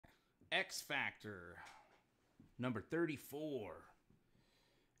Xfactor, number 34.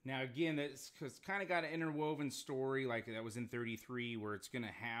 Now, again, it's kind of got an interwoven story like that was in 33, where it's going to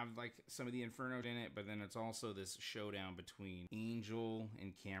have like some of the Inferno in it, but then it's also this showdown between Angel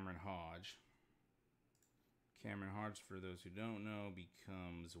and Cameron Hodge. Cameron Hodge, for those who don't know,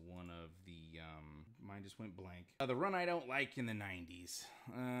 becomes one of the, mine just went blank. The run I don't like in the 90s.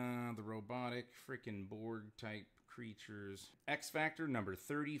 The robotic freaking Borg type creatures. Xfactor number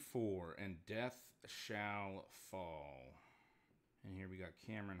 34, and Death Shall Fall. And here we got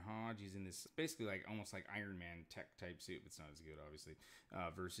Cameron Hodge. He's in this basically like almost like Iron Man tech type suit, but it's not as good, obviously.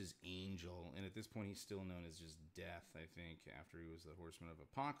 Versus Angel. And at this point, he's still known as just Death, I think, after he was the Horseman of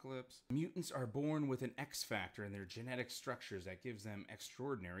Apocalypse. Mutants are born with an X-Factor in their genetic structures that gives them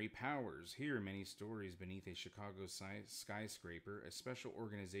extraordinary powers. Here, many stories beneath a Chicago skyscraper, a special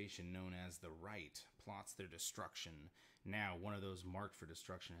organization known as the Right plots their destruction. Now, one of those marked for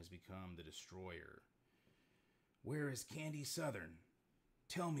destruction has become the Destroyer. Where is Candy Southern?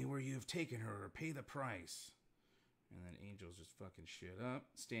 Tell me where you have taken her or pay the price. And then Angel's just fucking shit up.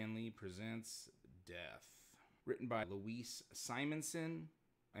 Stanlee presents Death. Written by Louise Simonson.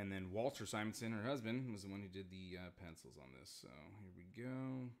 And then Walter Simonson, her husband, was the one who did the pencils on this. So here we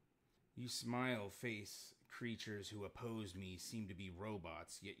go. You smile, face creatures who opposed me seem to be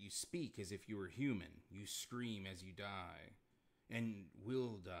robots, yet you speak as if you were human. You scream as you die. And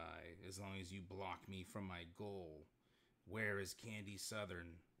will die as long as you block me from my goal. Where is Candy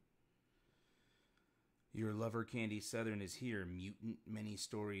Southern? Your lover Candy Southern is here, mutant many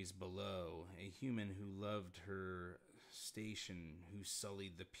stories below. A human who loved her station, who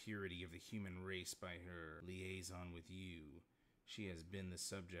sullied the purity of the human race by her liaison with you. She has been the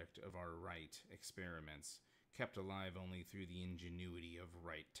subject of our Right experiments, kept alive only through the ingenuity of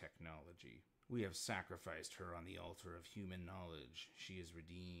Right technology. We have sacrificed her on the altar of human knowledge. She is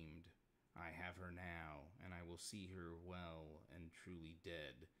redeemed. I have her now, and I will see her well and truly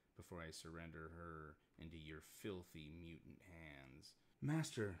dead before I surrender her into your filthy mutant hands.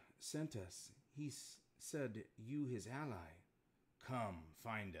 Master sent us. He said you his ally. Come,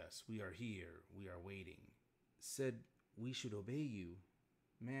 find us. We are here. We are waiting. Said we should obey you.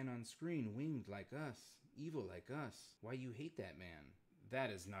 Man on screen, winged like us, evil like us. Why you hate that man? That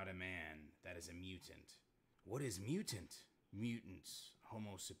is not a man. That is a mutant. What is mutant? Mutants,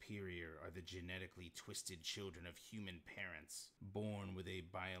 Homo superior, are the genetically twisted children of human parents. Born with a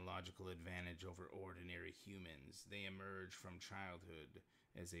biological advantage over ordinary humans, they emerge from childhood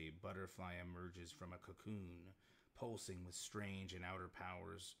as a butterfly emerges from a cocoon, pulsing with strange and outer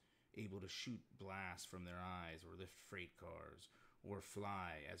powers, able to shoot blasts from their eyes or lift freight cars, or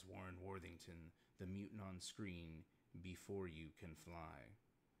fly as Warren Worthington, the mutant on screen, before you can fly.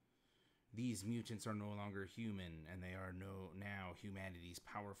 These mutants are no longer human, and they are now humanity's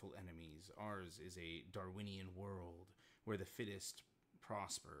powerful enemies. Ours is a Darwinian world, where the fittest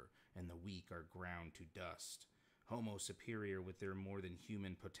prosper, and the weak are ground to dust. Homo superior with their more than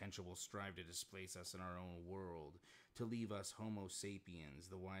human potential will strive to displace us in our own world, to leave us Homo sapiens,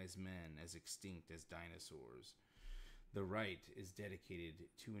 the wise men, as extinct as dinosaurs. The Right is dedicated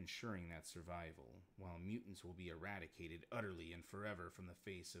to ensuring that survival, while mutants will be eradicated utterly and forever from the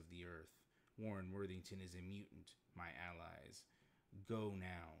face of the earth. Warren Worthington is a mutant, my allies. Go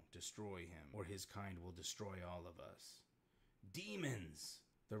now, destroy him, or his kind will destroy all of us. Demons!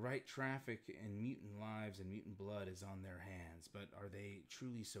 The Right traffic in mutant lives and mutant blood is on their hands, but are they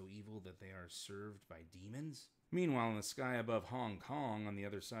truly so evil that they are served by demons? Meanwhile, in the sky above Hong Kong, on the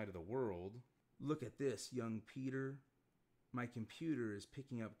other side of the world, look at this, young Peter. My computer is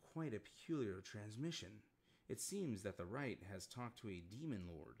picking up quite a peculiar transmission. It seems that the Right has talked to a demon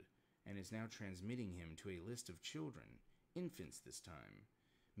lord, and is now transmitting him to a list of children, infants this time.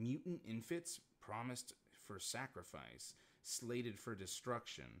 Mutant infants promised for sacrifice, slated for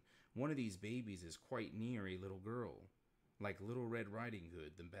destruction. One of these babies is quite near a little girl. Like Little Red Riding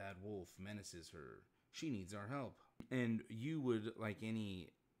Hood, the bad wolf menaces her. She needs our help. And you would, like any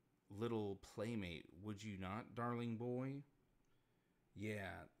little playmate, would you not, darling boy?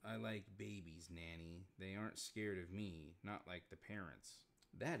 Yeah, I like babies, Nanny. They aren't scared of me, not like the parents.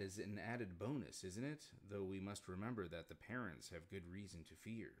 That is an added bonus, isn't it? Though we must remember that the parents have good reason to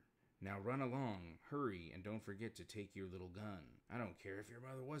fear. Now run along, hurry, and don't forget to take your little gun. I don't care if your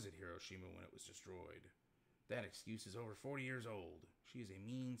mother was at Hiroshima when it was destroyed. That excuse is over 40 years old. She is a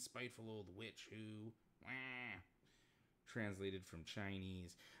mean, spiteful old witch who... Wah. Translated from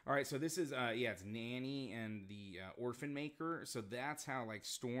Chinese. Alright, so this is, it's Nanny and the Orphan Maker. So that's how, like,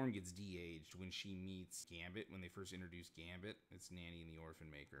 Storm gets de-aged when she meets Gambit. When they first introduce Gambit, it's Nanny and the Orphan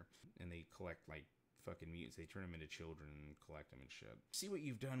Maker. And they collect, like, fucking mutants. They turn them into children and collect them and shit. See what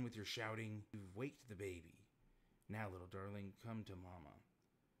you've done with your shouting? You've waked the baby. Now, little darling, come to mama.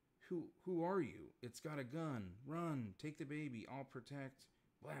 Who are you? It's got a gun. Run. Take the baby. I'll protect.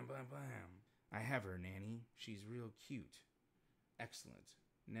 Blam, blam, blam. I have her, Nanny. She's real cute. Excellent.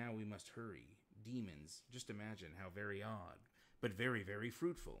 Now we must hurry. Demons. Just imagine how very odd, but very, very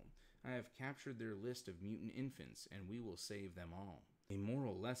fruitful. I have captured their list of mutant infants, and we will save them all. A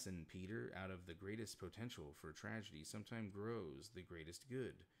moral lesson, Peter. Out of the greatest potential for tragedy sometimes grows the greatest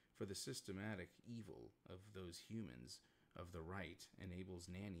good. For the systematic evil of those humans of the right enables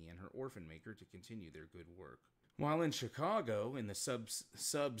Nanny and her Orphan Maker to continue their good work. While in Chicago, in the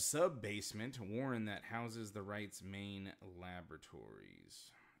sub basement, Warren that houses the right's main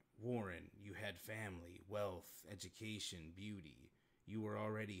laboratories. Warren, you had family, wealth, education, beauty. You were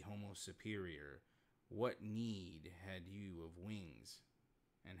already Homo superior. What need had you of wings?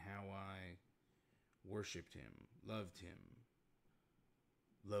 And how I worshipped him, loved him,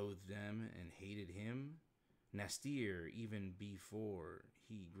 loathed them, and hated him? Nastir, even before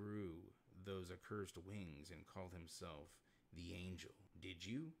he grew those accursed wings and called himself the Angel. Did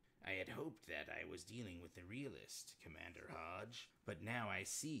you? I had hoped that I was dealing with the realist, Commander Hodge, but now I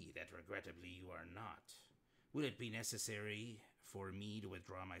see that regrettably you are not. Will it be necessary for me to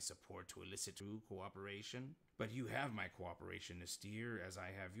withdraw my support to elicit true cooperation? But you have my cooperation, Nastir, as I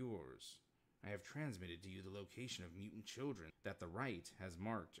have yours. I have transmitted to you the location of mutant children that the right has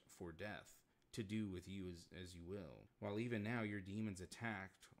marked for death, to do with you as you will. While even now your demons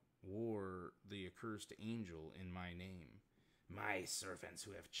attacked, wore the accursed angel in my name. My servants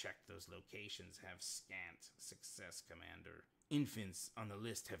who have checked those locations have scant success, Commander. Infants on the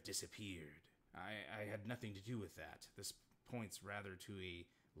list have disappeared. I had nothing to do with that. This points rather to a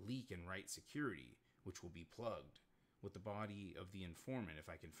leak in right security, which will be plugged with the body of the informant if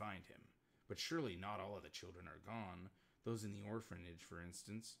I can find him. But surely not all of the children are gone. Those in the orphanage, for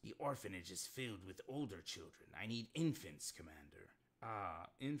instance. The orphanage is filled with older children. I need infants, Commander. Ah,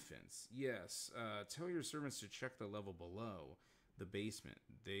 infants. Yes. Tell your servants to check the level below, the basement.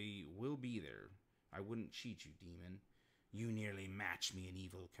 They will be there. I wouldn't cheat you, demon. You nearly match me in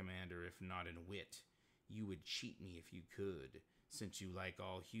evil, Commander, if not in wit. You would cheat me if you could, since you, like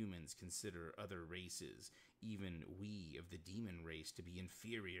all humans, consider other races, even we of the demon race, to be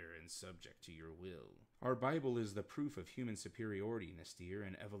inferior and subject to your will. Our Bible is the proof of human superiority, Nastir,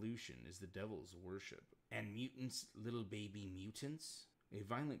 and evolution is the devil's worship. And mutants, little baby mutants? A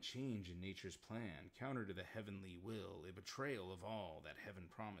violent change in nature's plan, counter to the heavenly will, a betrayal of all that heaven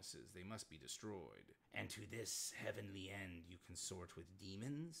promises. They must be destroyed. And to this heavenly end you consort with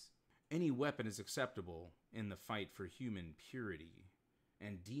demons? Any weapon is acceptable in the fight for human purity,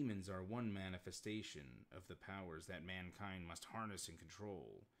 and demons are one manifestation of the powers that mankind must harness and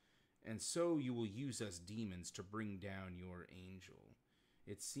control. And so you will use us demons to bring down your angel.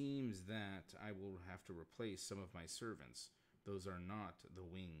 It seems that I will have to replace some of my servants. Those are not the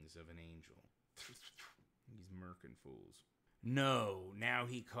wings of an angel. These merkin fools. No, now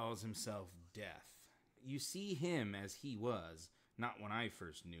he calls himself Death. You see him as he was, not when I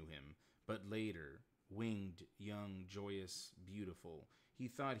first knew him, but later, winged, young, joyous, beautiful. He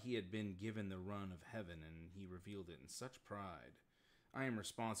thought he had been given the run of heaven, and he revealed it in such pride. I am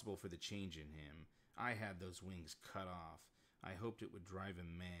responsible for the change in him. I had those wings cut off. I hoped it would drive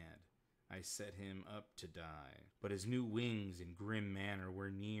him mad. I set him up to die. But his new wings in grim manner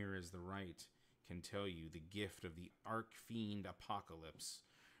were near as the right can tell you, the gift of the Archfiend Apocalypse,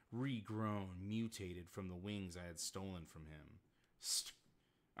 regrown, mutated from the wings I had stolen from him.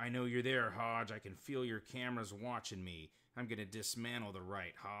 I know you're there, Hodge. I can feel your cameras watching me. I'm gonna dismantle the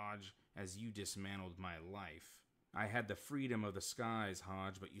right, Hodge, as you dismantled my life. I had the freedom of the skies,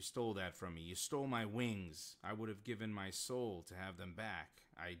 Hodge, but you stole that from me. You stole my wings. I would have given my soul to have them back.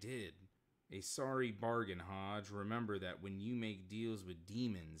 I did. A sorry bargain, Hodge. Remember that when you make deals with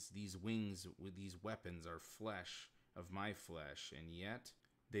demons, these wings with these weapons are flesh of my flesh, and yet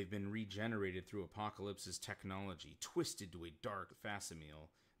they've been regenerated through Apocalypse's technology, twisted to a dark facsimile.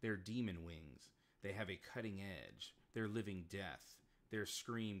 They're demon wings. They have a cutting edge. They're living death. Their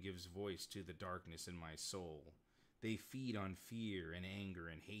scream gives voice to the darkness in my soul. They feed on fear and anger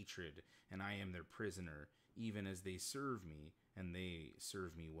and hatred, and I am their prisoner, even as they serve me, and they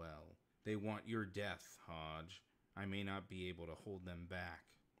serve me well. They want your death, Hodge. I may not be able to hold them back.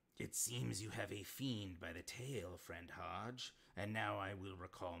 It seems you have a fiend by the tail, friend Hodge, and now I will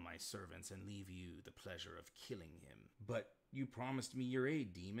recall my servants and leave you the pleasure of killing him. But you promised me your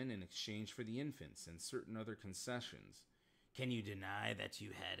aid, demon, in exchange for the infants and certain other concessions. Can you deny that you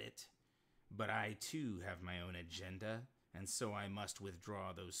had it? But I, too, have my own agenda. and so I must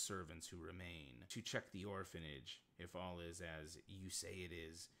withdraw those servants who remain to check the orphanage. If all is as you say it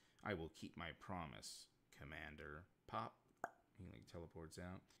is, I will keep my promise, Commander. Pop. He teleports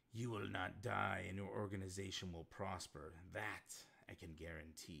out. You will not die, and your organization will prosper. That I can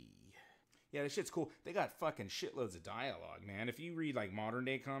guarantee. Yeah, this shit's cool. They got fucking shitloads of dialogue, man. If you read modern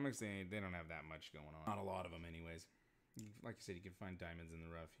day comics, they don't have that much going on. Not a lot of them, anyways. Like I said, you can find diamonds in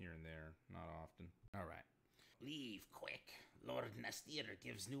the rough here and there. Not often. All right. Leave quick. Lord Nastir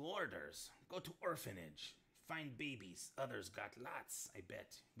gives new orders. Go to Orphanage. Find babies. Others got lots, I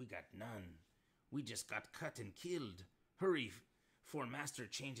bet. We got none. We just got cut and killed. Hurry, before Master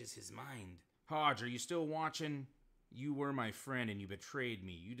changes his mind. Hodge, are you still watching? You were my friend and you betrayed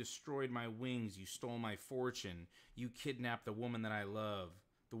me. You destroyed my wings. You stole my fortune. You kidnapped the woman that I love.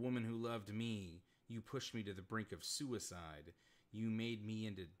 The woman who loved me. You pushed me to the brink of suicide. You made me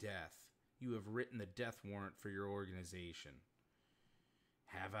into death. You have written the death warrant for your organization.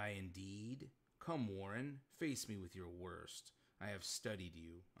 Have I indeed? Come, Warren. Face me with your worst. I have studied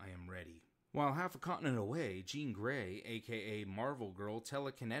you. I am ready. While half a continent away, Jeangrey, aka Marvel Girl,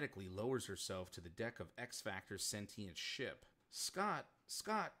 telekinetically lowers herself to the deck of Xfactor's sentient ship. Scott,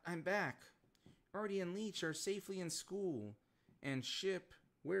 I'm back. Artie and Leech are safely in school. And ship,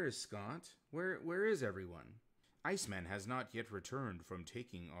 where is Scott? Where is everyone? Iceman has not yet returned from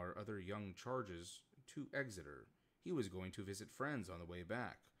taking our other young charges to Exeter. He was going to visit friends on the way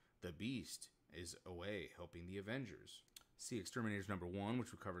back. The Beast is away helping the Avengers. See Exterminators number 1,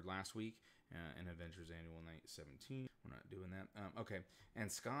 which we covered last week, and Avengers Annual Night 17. We're not doing that. Okay.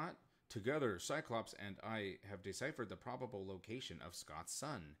 And Scott, together, Cyclops and I have deciphered the probable location of Scott's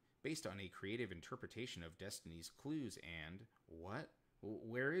son, based on a creative interpretation of Destiny's clues. And what?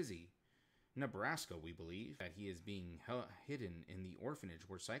 Where is he? Nebraska, we believe, that he is being hidden in the orphanage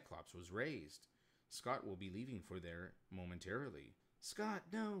where Cyclops was raised. Scott will be leaving for there momentarily. Scott,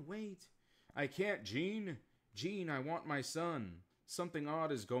 no, wait. I can't, Jean. Jean, I want my son. Something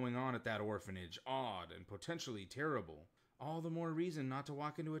odd is going on at that orphanage. Odd and potentially terrible. All the more reason not to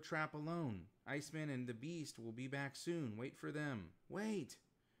walk into a trap alone. Iceman and the Beast will be back soon. Wait for them. Wait.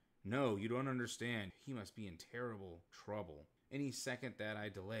 No, you don't understand. He must be in terrible trouble. Any second that I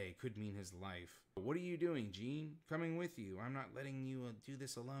delay could mean his life. What are you doing, Jean? Coming with you. I'm not letting you do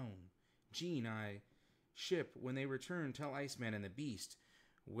this alone. Jean, Ship, when they return, tell Iceman and the Beast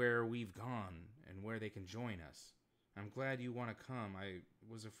where we've gone and where they can join us. I'm glad you want to come. I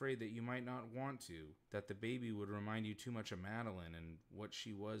was afraid that you might not want to, that the baby would remind you too much of Madeline and what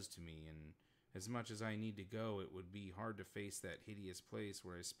she was to me, and as much as I need to go, it would be hard to face that hideous place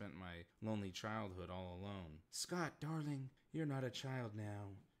where I spent my lonely childhood all alone. Scott, darling, you're not a child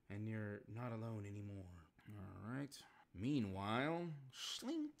now, and you're not alone anymore. All right. Meanwhile,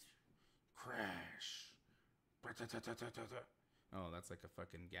 slink, crash. Oh, that's like a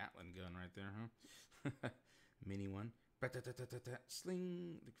fucking Gatling gun right there, huh? Mini one.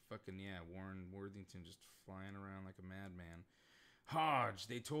 Sling. Fucking, yeah, Warren Worthington just flying around like a madman. Hodge,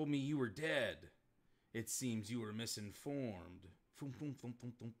 they told me you were dead. It seems you were misinformed.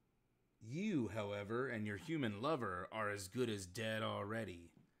 You, however, and your human lover are as good as dead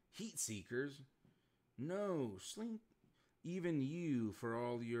already. Heat seekers? No, slink. Even you, for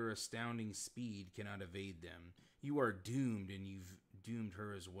all your astounding speed, cannot evade them. You are doomed, and you've doomed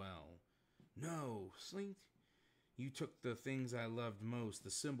her as well. No, slink. You took the things I loved most,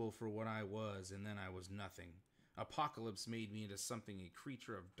 the symbol for what I was, and then I was nothing. Apocalypse made me into something, a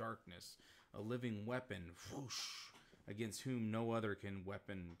creature of darkness, a living weapon, whoosh, against whom no other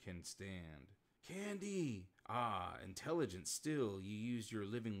weapon can stand. Candy! Ah, intelligent still, you used your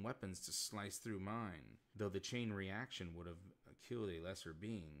living weapons to slice through mine, though the chain reaction would have killed a lesser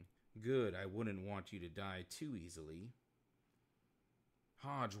being. Good, I wouldn't want you to die too easily.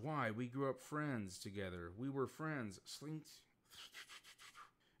 Hodge, why? We grew up friends together. We were friends. Slinks.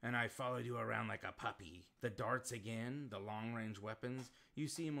 And I followed you around like a puppy. The darts again, the long-range weapons. You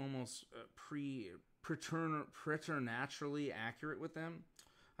seem almost preternaturally accurate with them.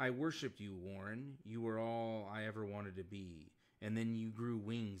 I worshipped you, Warren. You were all I ever wanted to be. And then you grew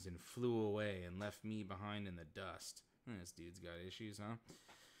wings and flew away and left me behind in the dust. This dude's got issues, huh?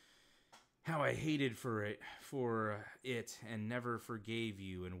 How I hated for it and never forgave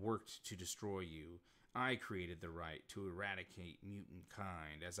you and worked to destroy you. I created the right to eradicate mutant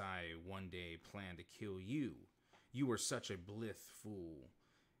kind, as I one day planned to kill you. You were such a blith fool.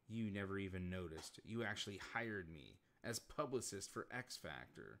 You never even noticed. You actually hired me as publicist for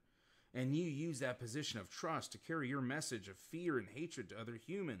Xfactor. And you used that position of trust to carry your message of fear and hatred to other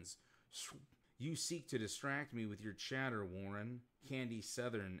humans. You seek to distract me with your chatter, Warren. Candy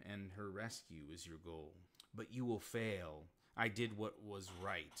Southern and her rescue is your goal. But you will fail. I did what was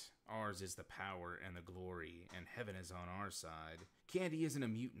right. Ours is the power and the glory, and heaven is on our side. Candy isn't a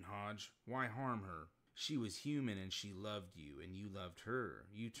mutant, Hodge. Why harm her? She was human and she loved you, and you loved her.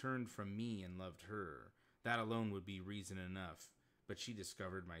 You turned from me and loved her. That alone would be reason enough. But she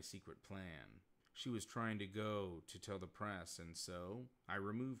discovered my secret plan. She was trying to go to tell the press, and so I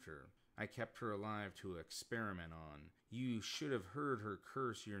removed her. I kept her alive to experiment on. You should have heard her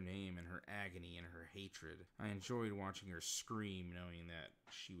curse your name in her agony and her hatred. I enjoyed watching her scream knowing that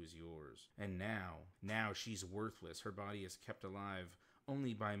she was yours. And now she's worthless. Her body is kept alive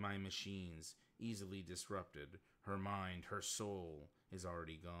only by my machines, easily disrupted. Her mind, her soul, is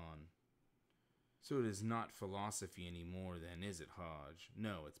already gone. So it is not philosophy anymore then, is it, Hodge?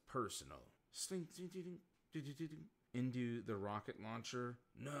 No, it's personal. Slink, into the rocket launcher?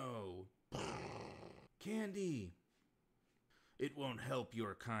 No. Candy! It won't help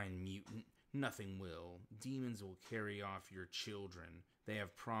your kind, mutant. Nothing will. Demons will carry off your children. They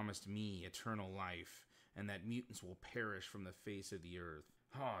have promised me eternal life, and that mutants will perish from the face of the earth.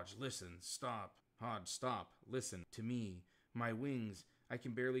 Hodge, listen. Stop. Hodge, stop. Listen to me. My wings, I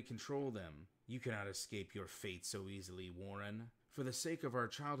can barely control them. You cannot escape your fate so easily, Warren. For the sake of our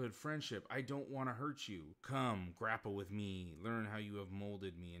childhood friendship, I don't want to hurt you. Come, grapple with me. Learn how you have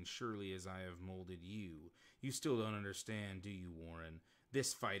molded me, and surely as I have molded you. You still don't understand, do you, Warren?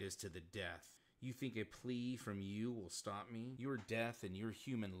 This fight is to the death. You think a plea from you will stop me? Your death and your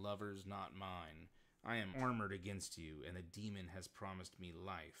human lovers, not mine. I am armored against you, and the demon has promised me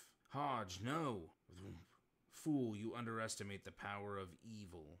life. Hodge, no! Fool, you underestimate the power of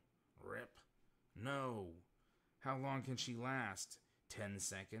evil. Rip. No. How long can she last? 10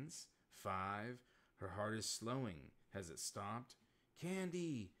 seconds? 5? Her heart is slowing. Has it stopped?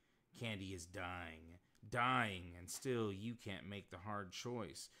 Candy! Candy is dying. Dying, and still you can't make the hard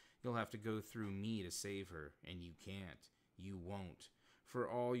choice. You'll have to go through me to save her, and you can't. You won't. For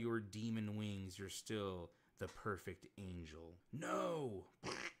all your demon wings, you're still the perfect angel. No!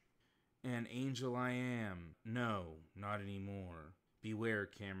 An angel I am. No, not anymore. Beware,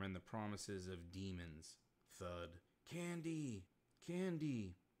 Cameron, the promises of demons. Thud. Candy!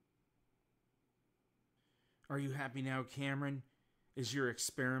 Candy! Are you happy now, Cameron? Is your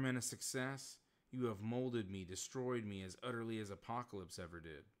experiment a success? You have molded me, destroyed me as utterly as Apocalypse ever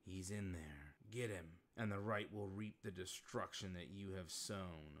did. He's in there. Get him, and the right will reap the destruction that you have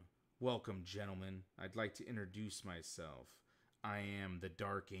sown. Welcome, gentlemen. I'd like to introduce myself. I am the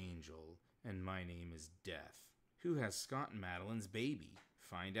Dark Angel, and my name is Death. Who has Scott and Madeline's baby?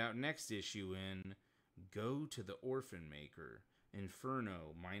 Find out next issue in Go to the Orphan Maker.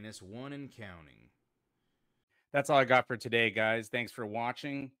 Inferno, -1 and counting. That's all I got for today, guys. Thanks for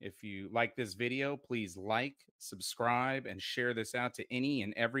watching. If you like this video, please like, subscribe, and share this out to any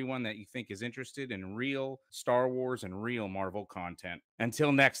and everyone that you think is interested in real Star Wars and real Marvel content.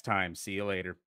 Until next time, see you later.